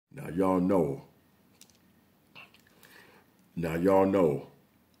Now y'all know. Now y'all know.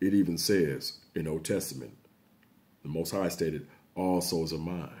 It even says in Old Testament, the Most High stated, all souls are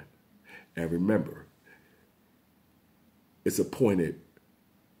mine. And remember, it's appointed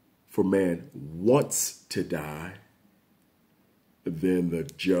for man once to die, then the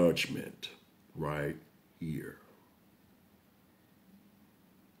judgment right here.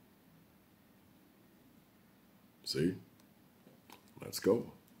 See? Let's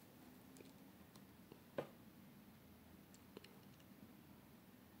go.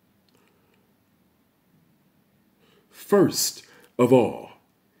 First of all,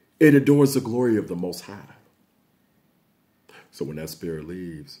 it adores the glory of the Most High. So when that spirit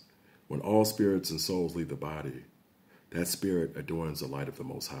leaves, when all spirits and souls leave the body, that spirit adorns the light of the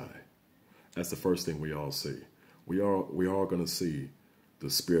Most High. That's the first thing we all see. We are going to see the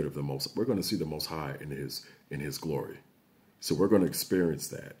spirit of the Most. We're going to see the Most High in His glory. So we're going to experience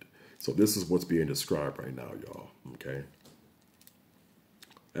that. So this is what's being described right now, y'all. Okay,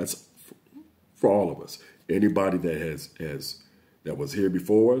 that's for all of us. Anybody that that was here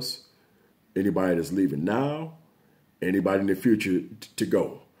before us, anybody that's leaving now, anybody in the future to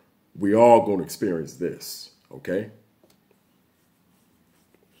go, we all going to experience this. Okay.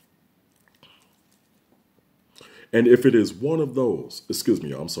 And if it is one of those, excuse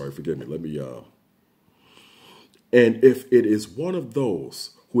me, I'm sorry, forgive me. And if it is one of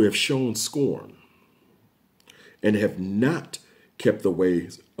those who have shown scorn and have not kept the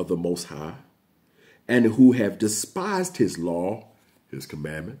ways of the Most High, and who have despised his law, his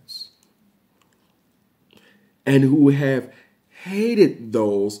commandments, and who have hated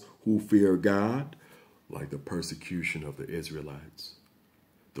those who fear God, like the persecution of the Israelites,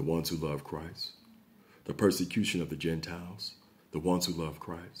 the ones who love Christ, the persecution of the Gentiles, the ones who love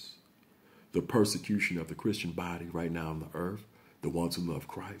Christ, the persecution of the Christian body right now on the earth, the ones who love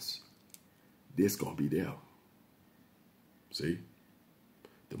Christ. This going to be them. See?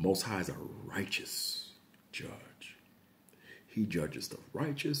 The Most High is a righteous judge. He judges the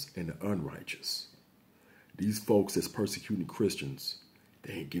righteous and the unrighteous. These folks that's persecuting Christians,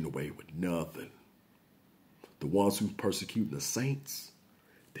 they ain't getting away with nothing. The ones who's persecuting the saints,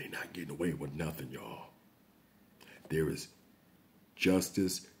 they not getting away with nothing, y'all. There is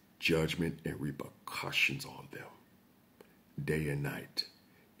justice, judgment, and repercussions on them, day and night,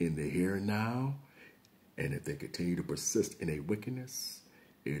 in the here and now. And if they continue to persist in a wickedness,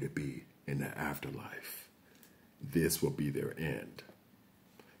 it'll be in the afterlife. This will be their end.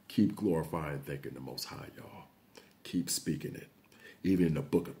 Keep glorifying, thanking the Most High, y'all. Keep speaking it. Even in the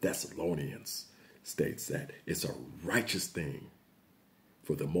book of Thessalonians states that it's a righteous thing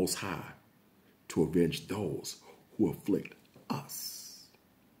for the Most High to avenge those who afflict us.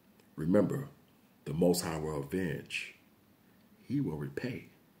 Remember, the Most High will avenge. He will repay.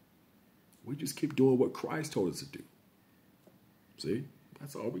 We just keep doing what Christ told us to do. See?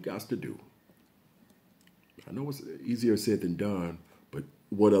 That's all we got to do. I know it's easier said than done, but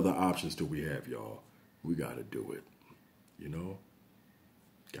what other options do we have, y'all? We got to do it. You know?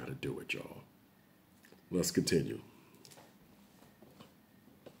 Got to do it, y'all. Let's continue.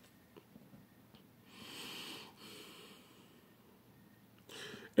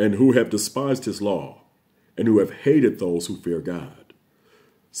 And who have despised his law, and who have hated those who fear God.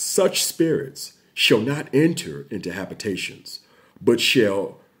 Such spirits shall not enter into habitations, but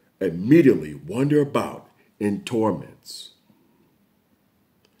shall immediately wander about in torments,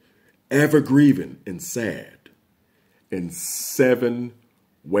 ever grieving and sad, in 7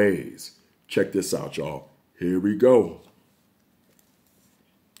 ways. Check this out, y'all. Here we go.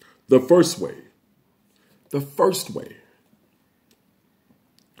 The first way,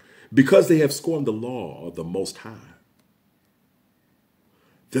 because they have scorned the law of the Most High.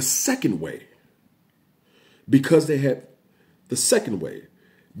 The second way, because they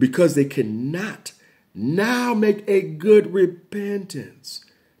cannot now make a good repentance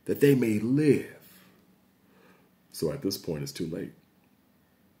that they may live. So at this point, it's too late.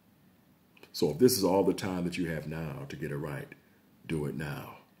 So if this is all the time that you have now to get it right, do it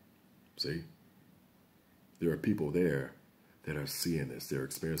now. See? There are people there that are seeing this. They're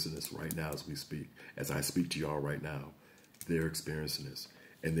experiencing this right now as we speak. As I speak to y'all right now, they're experiencing this.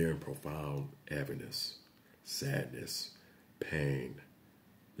 And they're in profound heaviness, sadness, pain.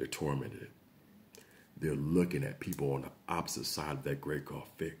 They're tormented. They're looking at people on the opposite side of that great gulf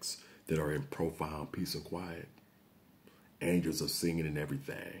fix that are in profound peace and quiet. Angels are singing and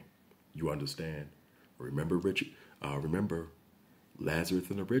everything. You understand? Remember Lazarus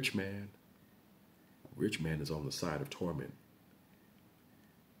and the rich man. Rich man is on the side of torment.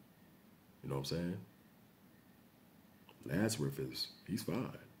 You know what I'm saying? Lazarus he's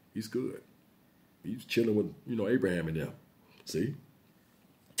fine. He's good. He's chilling with, Abraham and them. See?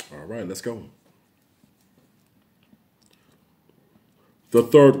 All right, let's go. The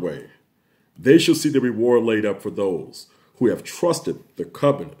third way, they shall see the reward laid up for those who have trusted the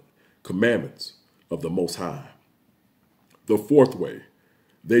covenant commandments of the Most High. The fourth way,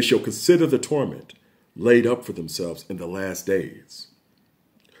 they shall consider the torment laid up for themselves in the last days.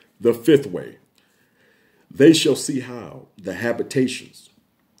 The fifth way, they shall see how the habitations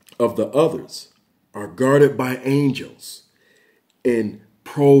of the others are guarded by angels in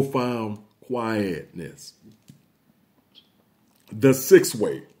profound quietness. The sixth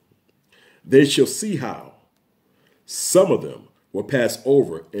way, they shall see how some of them will pass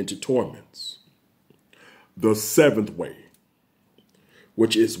over into torments. The seventh way,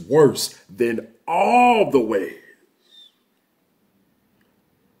 which is worse than all the ways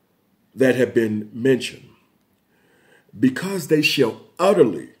that have been mentioned, because they shall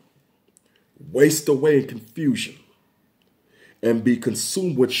utterly waste away in confusion and be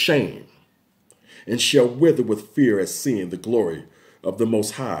consumed with shame, and shall wither with fear at seeing the glory of the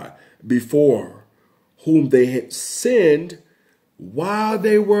Most High, before whom they had sinned while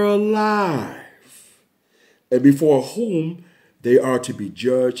they were alive, and before whom they are to be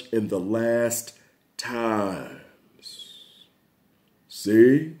judged in the last times.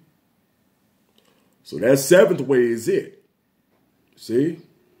 See? So that seventh way is it. See?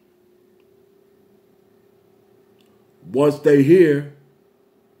 Once they hear,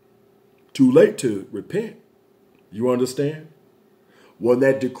 too late to repent. You understand? When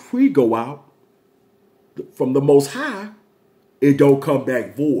that decree go out from the Most High, it don't come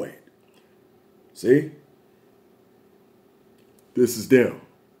back void. See? This is them.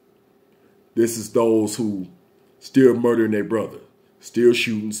 This is those who still murdering their brother, still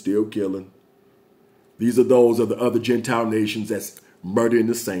shooting, still killing. These are those of the other Gentile nations that's murdering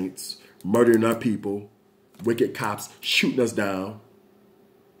the saints, murdering our people, wicked cops shooting us down,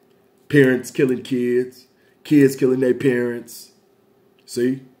 parents killing kids, kids killing their parents.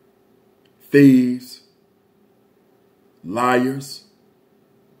 See? Thieves, liars.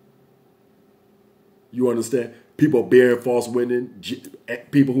 You understand? People bearing false witness,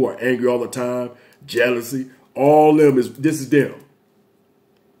 people who are angry all the time, jealousy, all them this is them.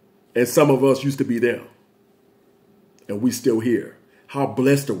 And some of us used to be them. And we still here. How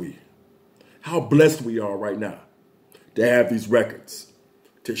blessed are we? How blessed we are right now to have these records,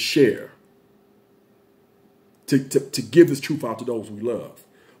 to share, to give this truth out to those we love,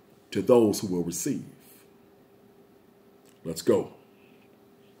 to those who will receive. Let's go.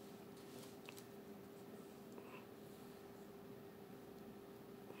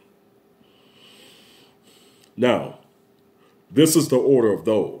 Now, this is the order of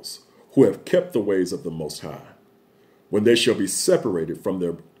those who have kept the ways of the Most High, when they shall be separated from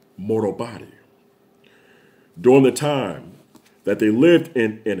their mortal body. During the time that they lived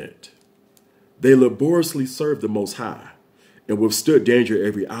in it, they laboriously served the Most High and withstood danger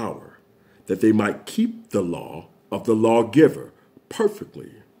every hour, that they might keep the law of the lawgiver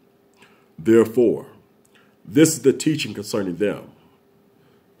perfectly. Therefore, this is the teaching concerning them.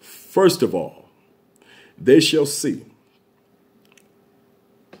 First of all, they shall see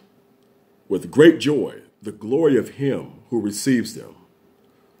with great joy the glory of him who receives them.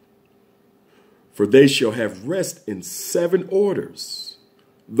 For they shall have rest in 7 orders.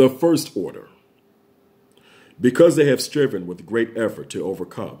 The first order, because they have striven with great effort to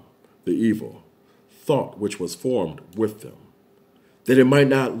overcome the evil thought which was formed with them, that it might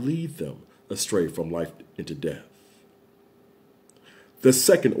not lead them astray from life into death. The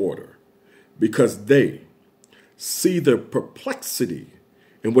second order, because they see the perplexity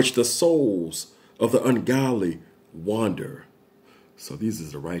in which the souls of the ungodly wander. So these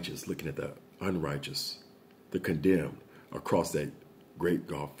are the righteous looking at the unrighteous, the condemned, across that great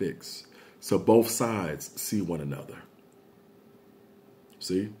gulf fix. So both sides see one another.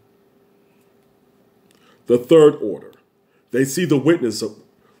 See? The third order, they see the witness of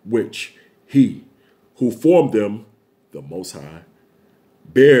which he who formed them, the Most High,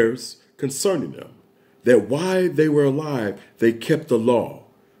 bears concerning them, that while they were alive, they kept the law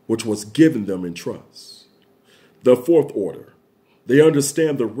which was given them in trust. The fourth order, they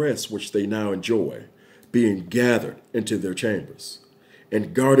understand the rest which they now enjoy, being gathered into their chambers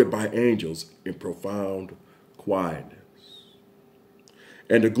and guarded by angels in profound quietness.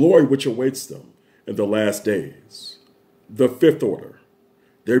 And the glory which awaits them in the last days. The fifth order,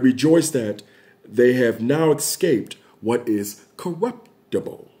 they rejoice that they have now escaped what is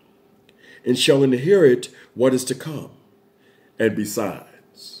corruptible, and shall inherit what is to come. And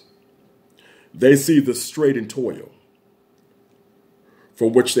besides, they see the strait and toil.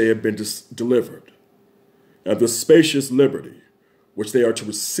 from which they have been delivered, and the spacious liberty which they are to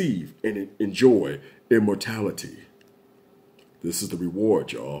receive and enjoy immortality. This is the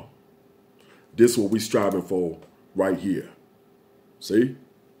reward, y'all. This is what we're striving for right here. See?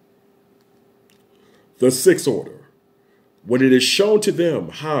 The sixth order, when it is shown to them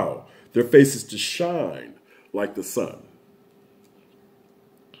how their faces to shine like the sun,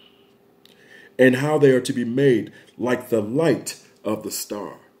 and how they are to be made like the light of the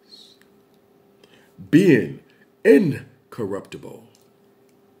stars, being incorruptible.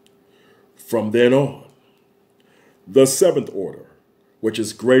 From then on, the seventh order, which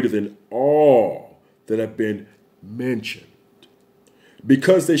is greater than all that have been mentioned,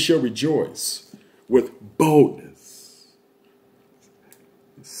 because they shall rejoice with boldness,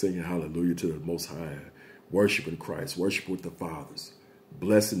 singing hallelujah to the Most High, worshiping Christ, worship with the fathers,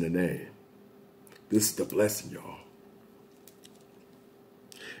 blessing the name. This is the blessing, y'all.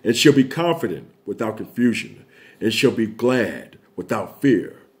 And shall be confident without confusion, and shall be glad without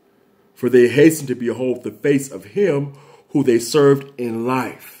fear. For they hasten to behold the face of him who they served in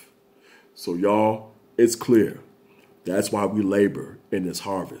life. So, y'all, it's clear. That's why we labor in this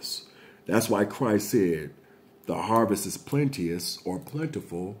harvest. That's why Christ said, the harvest is plenteous or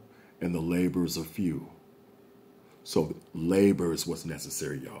plentiful, and the laborers are few. So labor is what's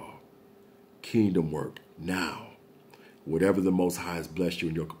necessary, y'all. Kingdom work now. Whatever the Most High has blessed you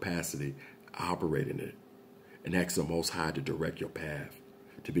in your capacity, operate in it. And ask the Most High to direct your path,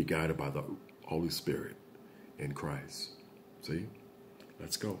 to be guided by the Holy Spirit in Christ. See?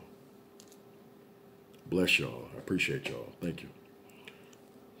 Let's go. Bless y'all. I appreciate y'all. Thank you.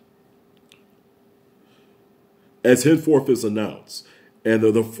 As henceforth is announced, and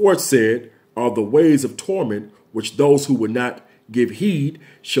the fourth said, are the ways of torment which those who would not give heed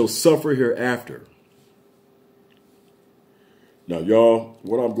shall suffer hereafter. Now, y'all,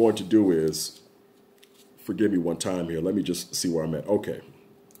 what I'm going to do is, forgive me one time here. Let me just see where I'm at. Okay.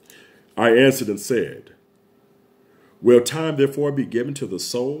 I answered and said, will time therefore be given to the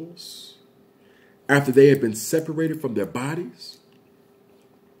souls after they have been separated from their bodies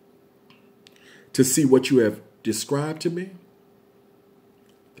to see what you have described to me?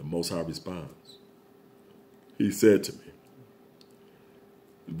 The Most High responds. He said to me,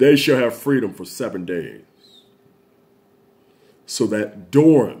 they shall have freedom for 7 days, so that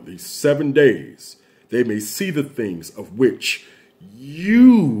during these 7 days they may see the things of which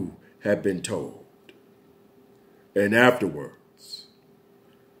you have been told. And afterwards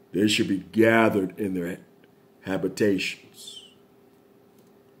they shall be gathered in their habitations.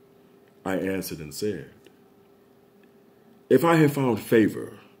 I answered and said, if I have found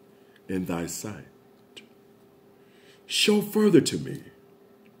favor in thy sight, show further to me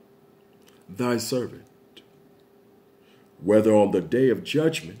thy servant, whether on the day of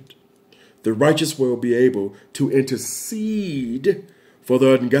judgment the righteous will be able to intercede for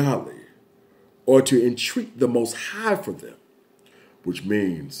the ungodly, or to entreat the Most High for them, which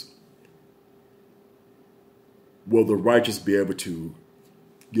means, will the righteous be able to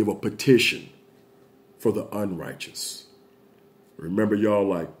give a petition for the unrighteous? Remember, y'all,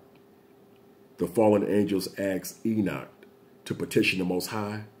 like the fallen angels asked Enoch to petition the Most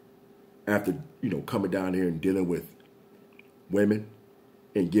High after, coming down here and dealing with women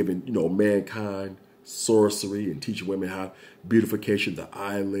and giving, mankind sorcery and teaching women how beautification of the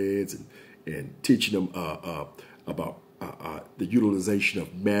eyelids and teaching them about the utilization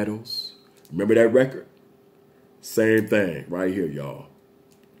of metals. Remember that record? Same thing right here, y'all.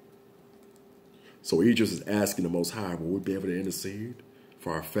 So he just is asking the Most High, will we be able to intercede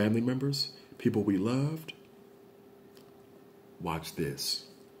for our family members, people we loved? Watch this.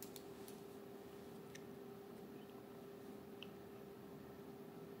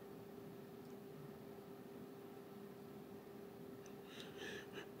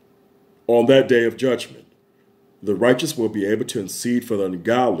 On that day of judgment, the righteous will be able to intercede for the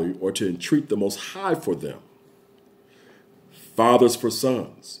ungodly or to entreat the Most High for them. Fathers for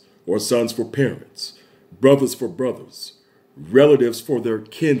sons, or sons for parents, brothers for brothers, relatives for their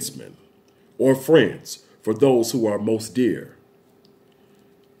kinsmen, or friends for those who are most dear.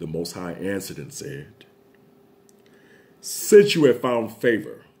 The Most High answered and said, since you have found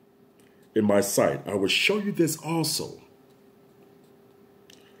favor in my sight, I will show you this also.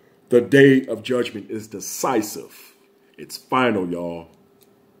 The day of judgment is decisive. It's final, y'all.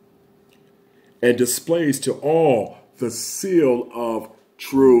 And displays to all the seal of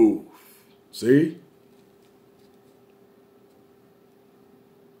truth. See?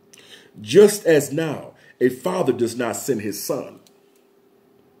 Just as now a father does not send his son,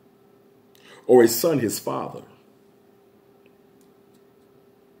 or a son his father,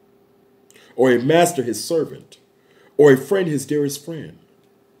 or a master his servant, or a friend his dearest friend,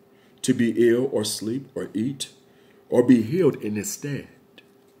 to be ill or sleep or eat or be healed in his stead.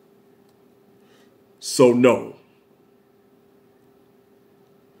 So no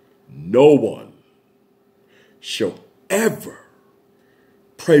one shall ever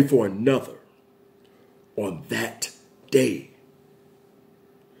pray for another on that day.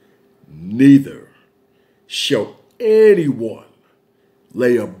 Neither shall anyone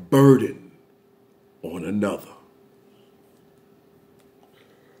lay a burden on another.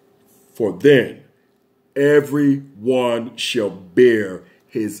 For then everyone shall bear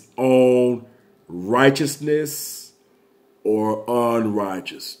his own righteousness or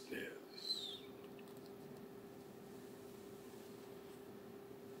unrighteousness.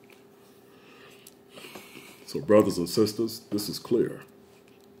 So, brothers and sisters, this is clear.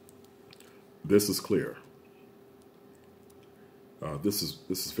 This is clear. This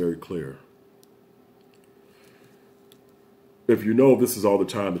is very clear. If you know this is all the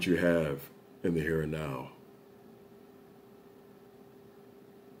time that you have in the here and now,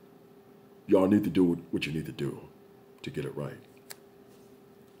 y'all need to do what you need to do to get it right.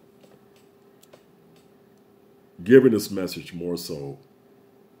 Giving this message more so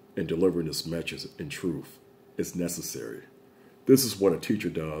and delivering this message in truth is necessary. This is what a teacher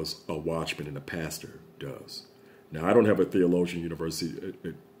does, a watchman, and a pastor does. Now, I don't have a theologian degree.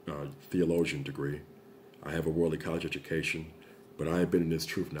 I have a worldly college education, but I have been in this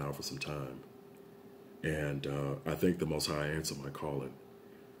truth now for some time. And I thank the Most High answered my calling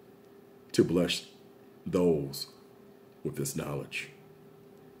to bless those with this knowledge.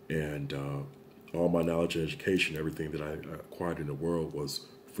 And all my knowledge and education, everything that I acquired in the world was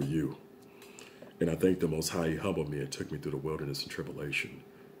for you. And I thank the Most High, He humbled me and took me through the wilderness and tribulation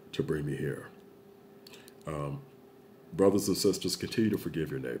to bring me here. Brothers and sisters, continue to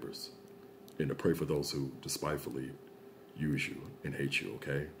forgive your neighbors and to pray for those who despitefully use you and hate you,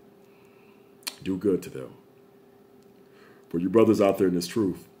 okay? Do good to them. For you brothers out there in this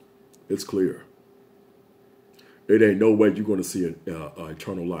truth, it's clear. It ain't no way you're going to see an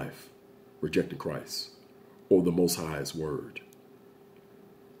eternal life rejecting Christ or the Most High's word.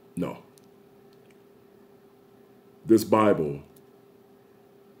 No. This Bible,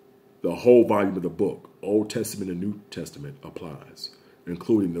 the whole volume of the book, Old Testament and New Testament, applies,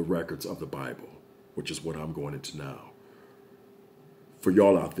 including the records of the Bible, which is what I'm going into now. For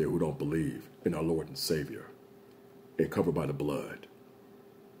y'all out there who don't believe in our Lord and Savior and covered by the blood.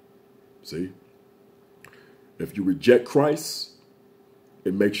 See? If you reject Christ,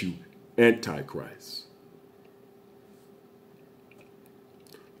 it makes you anti-Christ.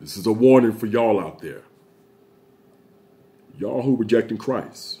 This is a warning for y'all out there. Y'all who rejecting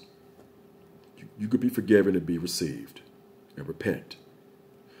Christ, you could be forgiven and be received and repent.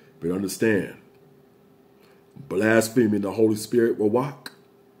 But understand, blaspheming the Holy Spirit will walk.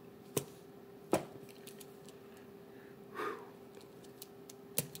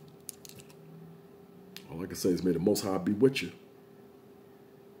 All I can say is may the Most High be with you.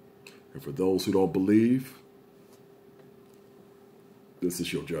 And for those who don't believe, this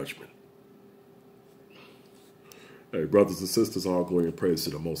is your judgment. Hey, brothers and sisters, all glory and praise to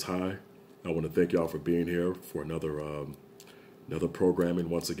the Most High. I want to thank y'all for being here for another programming.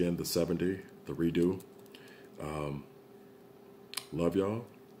 Once again, the 70, the redo. Love y'all.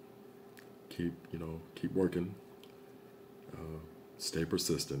 Keep working. Stay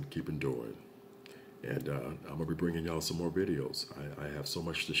persistent. Keep enduring. And I'm gonna be bringing y'all some more videos. I have so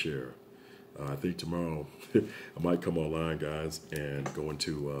much to share. I think tomorrow I might come online, guys, and go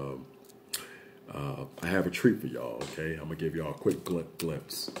into. I have a treat for y'all. Okay, I'm gonna give y'all a quick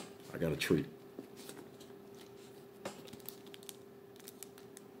glimpse. I got a treat.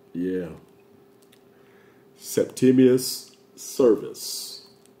 Yeah. Septimius Servus,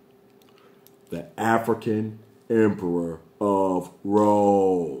 the African Emperor of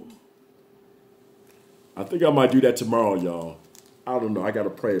Rome. I think I might do that tomorrow, y'all. I don't know. I got to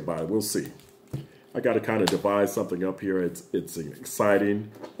pray about it. We'll see. I got to kind of devise something up here. It's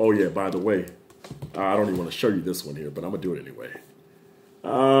exciting. Oh, yeah, by the way, I don't even want to show you this one here, but I'm going to do it anyway.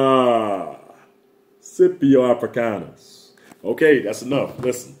 Scipio Africanus. Okay, that's enough.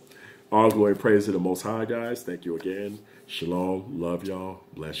 Listen, all glory and praise to the Most High, guys. Thank you again. Shalom. Love y'all.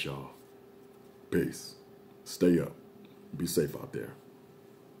 Bless y'all. Peace. Stay up. Be safe out there.